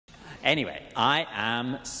Anyway, I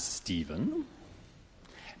am Stephen,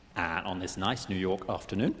 on this nice New York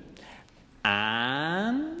afternoon,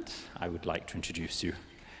 and I would like to introduce you.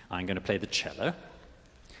 I'm going to play the cello,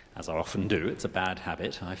 as I often do. It's a bad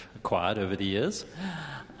habit I've acquired over the years.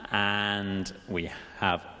 And we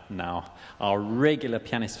have now our regular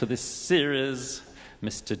pianist for this series,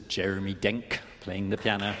 Mr. Jeremy Denk, playing the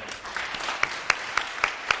piano.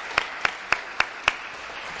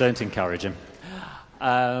 Don't encourage him.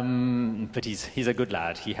 But he's a good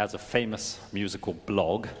lad. He has a famous musical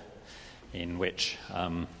blog in which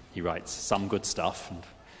he writes some good stuff and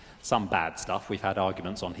some bad stuff. We've had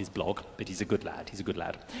arguments on his blog, but he's a good lad. He's a good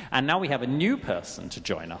lad. And now we have a new person to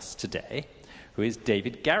join us today, who is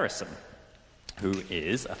David Garrison, who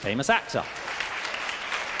is a famous actor.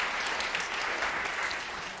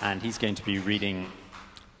 And he's going to be reading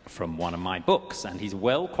from one of my books, and he's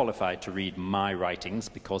well qualified to read my writings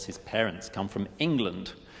because his parents come from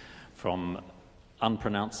England, from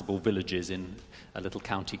unpronounceable villages in a little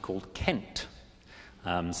county called Kent.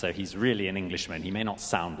 So he's really an Englishman. He may not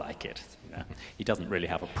sound like it. You know. He doesn't really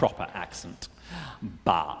have a proper accent,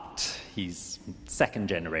 but he's second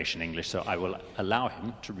generation English, so I will allow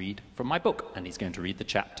him to read from my book, and he's going to read the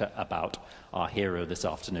chapter about our hero this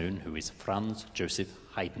afternoon, who is Franz Joseph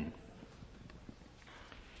Haydn.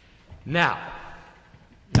 Now,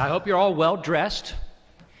 I hope you're all well dressed,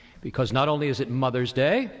 because not only is it Mother's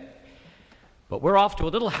Day, but we're off to a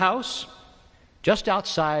little house just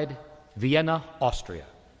outside Vienna, Austria,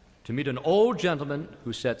 to meet an old gentleman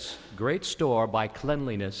who sets great store by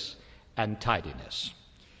cleanliness and tidiness.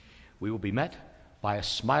 We will be met by a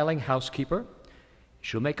smiling housekeeper.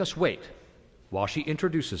 She'll make us wait while she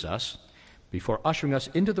introduces us before ushering us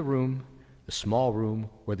into the room, the small room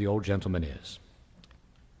where the old gentleman is.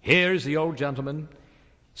 Here's the old gentleman,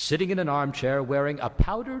 sitting in an armchair wearing a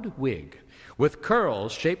powdered wig with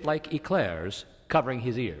curls shaped like eclairs covering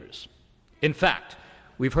his ears. In fact,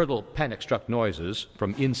 we've heard little panic-struck noises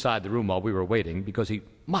from inside the room while we were waiting because he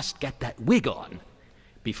must get that wig on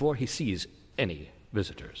before he sees any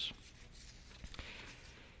visitors.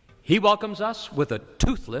 He welcomes us with a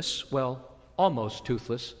toothless, well, almost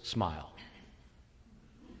toothless smile.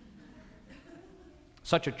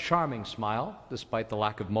 Such a charming smile, despite the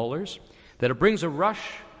lack of molars, that it brings a rush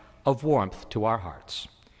of warmth to our hearts.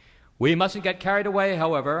 We mustn't get carried away,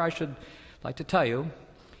 however. I should like to tell you,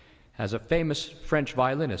 as a famous French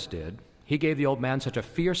violinist did, he gave the old man such a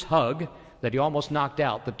fierce hug that he almost knocked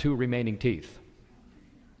out the 2 remaining teeth.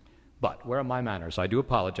 But where are my manners? I do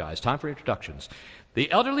apologize. Time for introductions.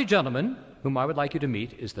 The elderly gentleman whom I would like you to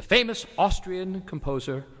meet is the famous Austrian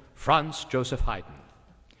composer Franz Joseph Haydn.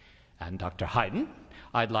 And Dr. Haydn,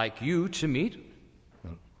 I'd like you to meet,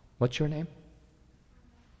 what's your name?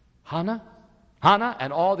 Hannah? Hannah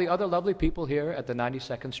and all the other lovely people here at the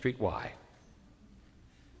 92nd Street Y.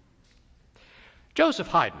 Joseph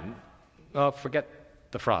Haydn, forget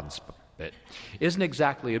the Franz bit, isn't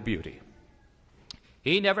exactly a beauty.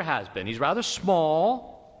 He never has been. He's rather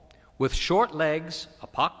small, with short legs, a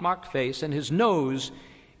pockmarked face, and his nose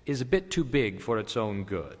is a bit too big for its own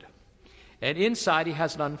good. And inside he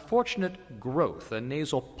has an unfortunate growth, a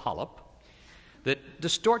nasal polyp, that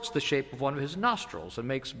distorts the shape of one of his nostrils and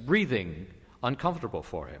makes breathing uncomfortable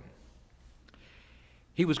for him.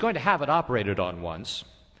 He was going to have it operated on once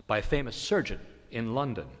by a famous surgeon in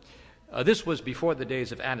London. This was before the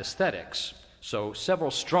days of anesthetics, so several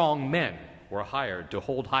strong men were hired to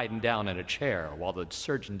hold Haydn down in a chair while the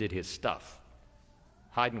surgeon did his stuff.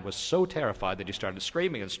 Haydn was so terrified that he started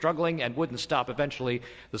screaming and struggling and wouldn't stop. Eventually,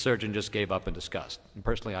 the surgeon just gave up in disgust. And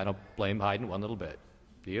personally, I don't blame Haydn one little bit.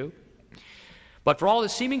 Do you? But for all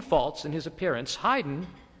his seeming faults in his appearance, Haydn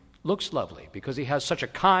looks lovely because he has such a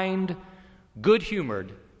kind,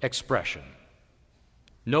 good-humored expression.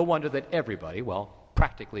 No wonder that everybody, well,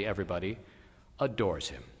 practically everybody, adores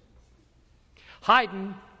him.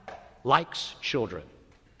 Haydn likes children.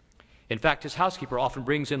 In fact, his housekeeper often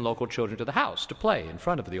brings in local children to the house to play in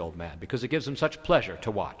front of the old man because it gives him such pleasure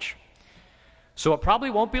to watch. So it probably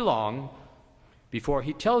won't be long before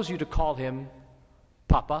he tells you to call him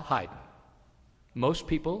Papa Haydn. Most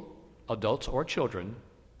people, adults or children,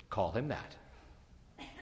 call him that.